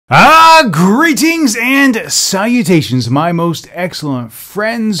Greetings and salutations, my most excellent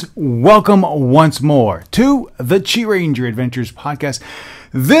friends. Welcome once more to the QiRanger Adventures podcast.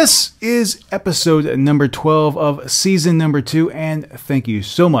 This is episode number 12 of season number 2, and thank you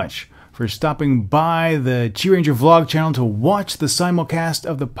so much for stopping by the QiRanger vlog channel to watch the simulcast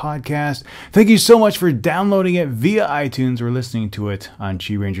of the podcast. Thank you so much for downloading it via iTunes or listening to it on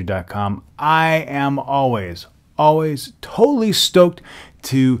QiRanger.com. I am always totally stoked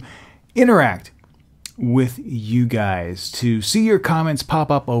to interact with you guys, to see your comments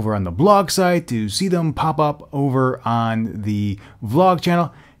pop up over on the blog site, to see them pop up over on the vlog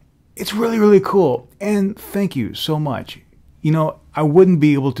channel. It's really cool, and thank you so much. You know, I wouldn't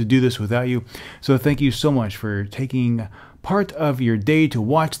be able to do this without you, so thank you so much for taking part of your day to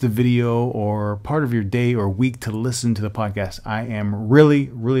watch the video or part of your day or week to listen to the podcast. I am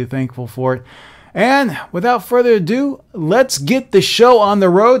really thankful for it. And without further ado, let's get the show on the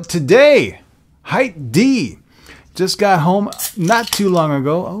road today. Height D just got home not too long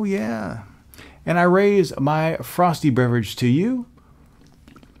ago. Oh yeah. And I raise my frosty beverage to you.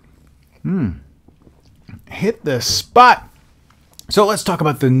 Hit the spot. So let's talk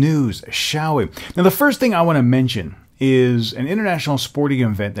about the news, shall we? Now the first thing I want to mention is an international sporting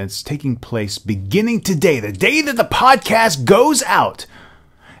event that's taking place beginning today, the day that the podcast goes out.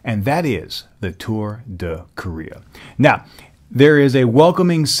 And that is the Tour de Korea. Now, there is a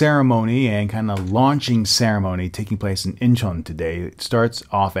welcoming ceremony and kind of launching ceremony taking place in Incheon today. It starts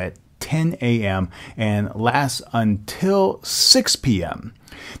off at 10 a.m. and lasts until 6 p.m.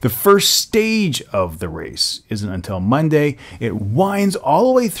 The first stage of the race isn't until Monday. It winds all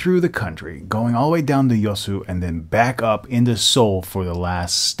the way through the country, going all the way down to Yeosu and then back up into Seoul for the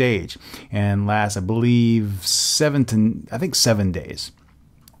last stage. And lasts, I believe, 7 days.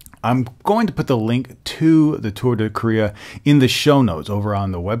 I'm going to put the link to the Tour de Korea in the show notes over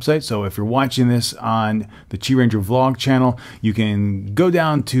on the website. So if you're watching this on the QiRanger vlog channel, you can go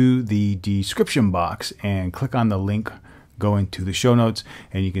down to the description box and click on the link going to the show notes,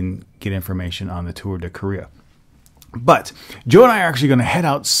 and you can get information on the Tour de Korea. But Joe and I are actually going to head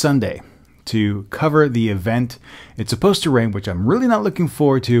out Sunday to cover the event. It's supposed to rain, which I'm really not looking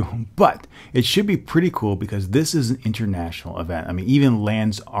forward to, but it should be pretty cool because this is an international event. I mean, even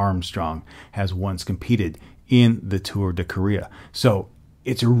Lance Armstrong has once competed in the Tour de Korea. So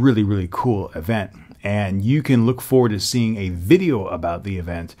it's a really cool event, and you can look forward to seeing a video about the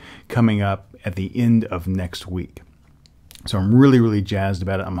event coming up at the end of next week. So I'm really jazzed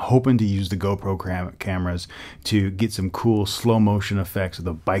about it. I'm hoping to use the GoPro cameras to get some cool slow motion effects of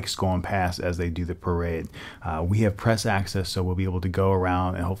the bikes going past as they do the parade. We have press access, so we'll be able to go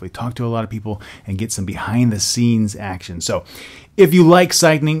around and hopefully talk to a lot of people and get some behind the scenes action. So if you like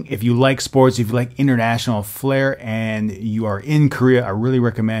cycling, if you like sports, if you like international flair, and you are in Korea, I really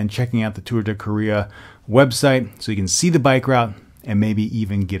recommend checking out the Tour de Korea website so you can see the bike route and maybe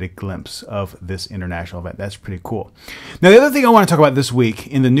even get a glimpse of this international event. That's pretty cool. Now, the other thing I want to talk about this week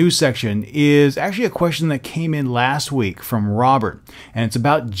in the news section is actually a question that came in last week from Robert, and it's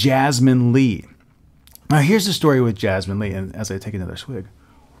about Jasmine Lee. Now, here's the story with Jasmine Lee, and as I take another swig.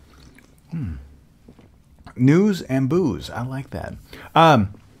 News and booze. I like that.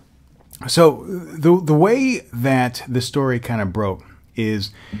 So the way that the story kind of broke is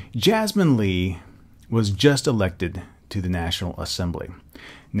Jasmine Lee was just elected to the National Assembly.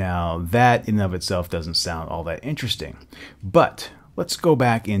 Now, that in and of itself doesn't sound all that interesting, but let's go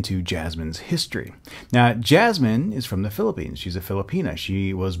back into Jasmine's history. Now, Jasmine is from the Philippines. She's a Filipina.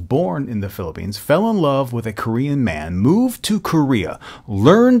 She was born in the Philippines, fell in love with a Korean man, moved to Korea,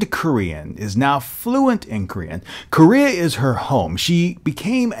 learned Korean, is now fluent in Korean. Korea is her home. She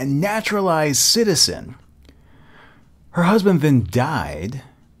became a naturalized citizen. Her husband then died,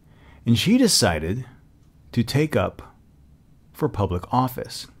 and she decided to take up for public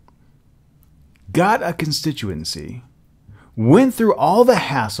office. Got a constituency, went through all the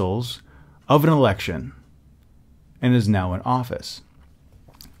hassles of an election, and is now in office.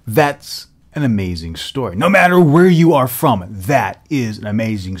 That's an amazing story. No matter where you are from, that is an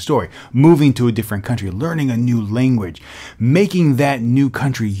amazing story. Moving to a different country, learning a new language, making that new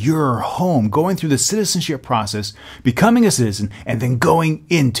country your home, going through the citizenship process, becoming a citizen, and then going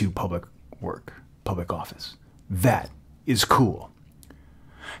into public work, public office. That is cool.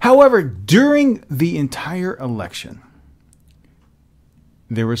 However, during the entire election,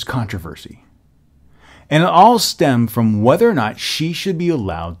 there was controversy. And it all stemmed from whether or not she should be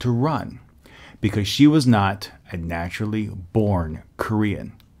allowed to run, because she was not a naturally born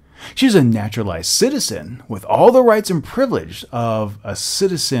Korean. She's a naturalized citizen with all the rights and privilege of a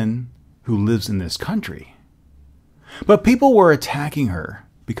citizen who lives in this country. But people were attacking her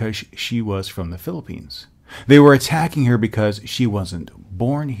because she was from the Philippines. They were attacking her because she wasn't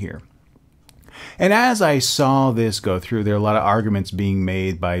born here. And as I saw this go through, there are a lot of arguments being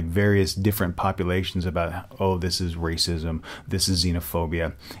made by various different populations about, oh, this is racism, this is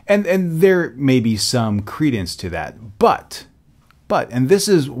xenophobia. And there may be some credence to that. But, and this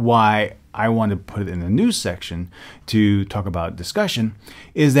is why I want to put it in the news section to talk about discussion,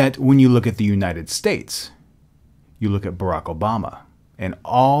 is that when you look at the United States, you look at Barack Obama and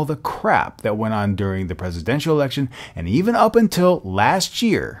all the crap that went on during the presidential election and even up until last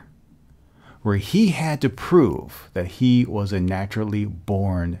year, where he had to prove that he was a naturally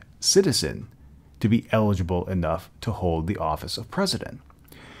born citizen to be eligible enough to hold the office of president.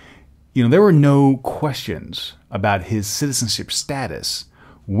 You know, there were no questions about his citizenship status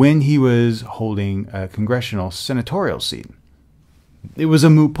when he was holding a congressional senatorial seat. It was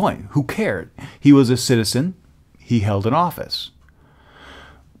a moot point. Who cared? He was a citizen. He held an office.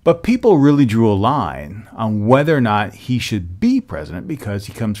 But people really drew a line on whether or not he should be president because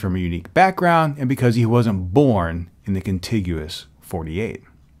he comes from a unique background and because he wasn't born in the contiguous 48,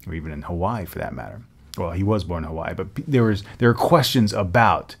 or even in Hawaii for that matter. Well, he was born in Hawaii, but there are questions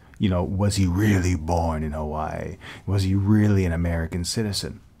about, you know, was he really born in Hawaii? Was he really an American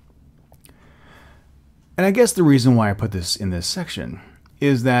citizen? And I guess the reason why I put this in this section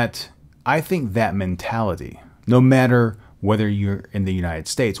is that I think that mentality, no matter whether you're in the United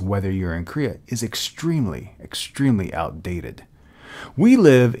States, whether you're in Korea, is extremely, extremely outdated. We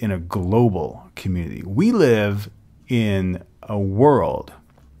live in a global community. We live in a world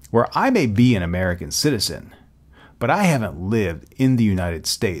where I may be an American citizen, but I haven't lived in the United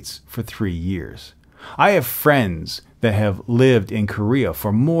States for 3 years. I have friends that have lived in Korea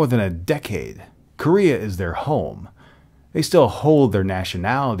for more than a decade. Korea is their home. They still hold their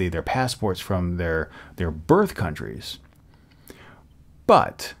nationality, their passports from their birth countries.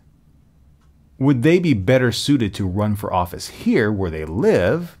 But would they be better suited to run for office here where they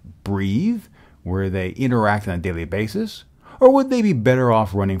live, breathe, where they interact on a daily basis? Or would they be better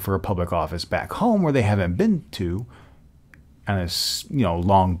off running for a public office back home where they haven't been to on a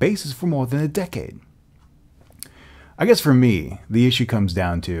long basis for more than a decade? I guess for me, the issue comes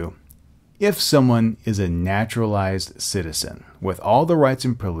down to if someone is a naturalized citizen with all the rights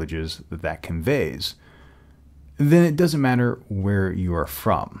and privileges that conveys, then it doesn't matter where you are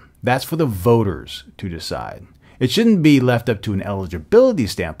from. That's for the voters to decide. It shouldn't be left up to an eligibility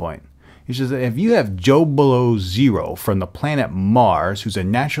standpoint. It's just that if you have Joe Below Zero from the planet Mars who's a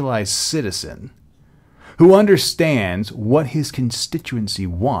naturalized citizen who understands what his constituency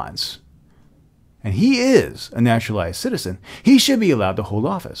wants, and he is a naturalized citizen, he should be allowed to hold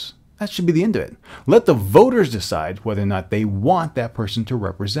office. That should be the end of it. Let the voters decide whether or not they want that person to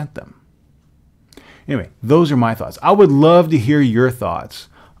represent them. Anyway, those are my thoughts. I would love to hear your thoughts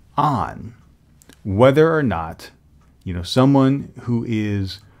on whether or not, someone who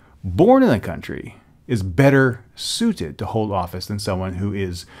is born in the country is better suited to hold office than someone who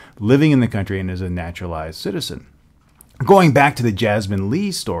is living in the country and is a naturalized citizen. Going back to the Jasmine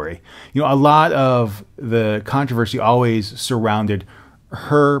Lee story, a lot of the controversy always surrounded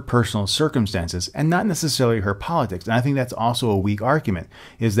her personal circumstances and not necessarily her politics. And I think that's also a weak argument,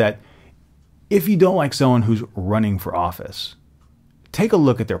 is that if you don't like someone who's running for office, take a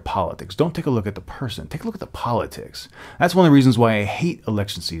look at their politics. Don't take a look at the person. Take a look at the politics. That's one of the reasons why I hate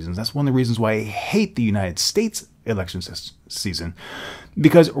election seasons. That's one of the reasons why I hate the United States election season.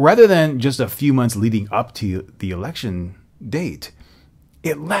 Because rather than just a few months leading up to the election date,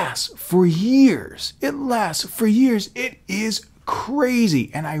 it lasts for years. It lasts for years. It is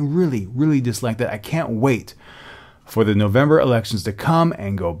crazy. And I really, really dislike that. I can't wait for the November elections to come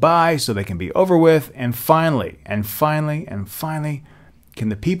and go by so they can be over with. And finally, can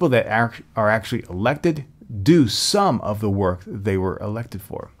the people that are actually elected do some of the work they were elected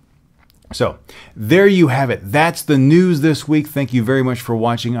for? So there you have it. That's the news this week. Thank you very much for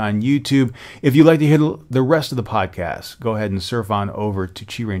watching on YouTube. If you'd like to hear the rest of the podcast, go ahead and surf on over to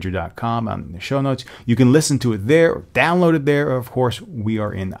QiRanger.com on the show notes. You can listen to it there or download it there. Of course, we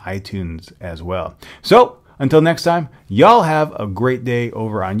are in iTunes as well. So until next time, y'all have a great day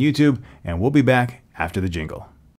over on YouTube, and we'll be back after the jingle.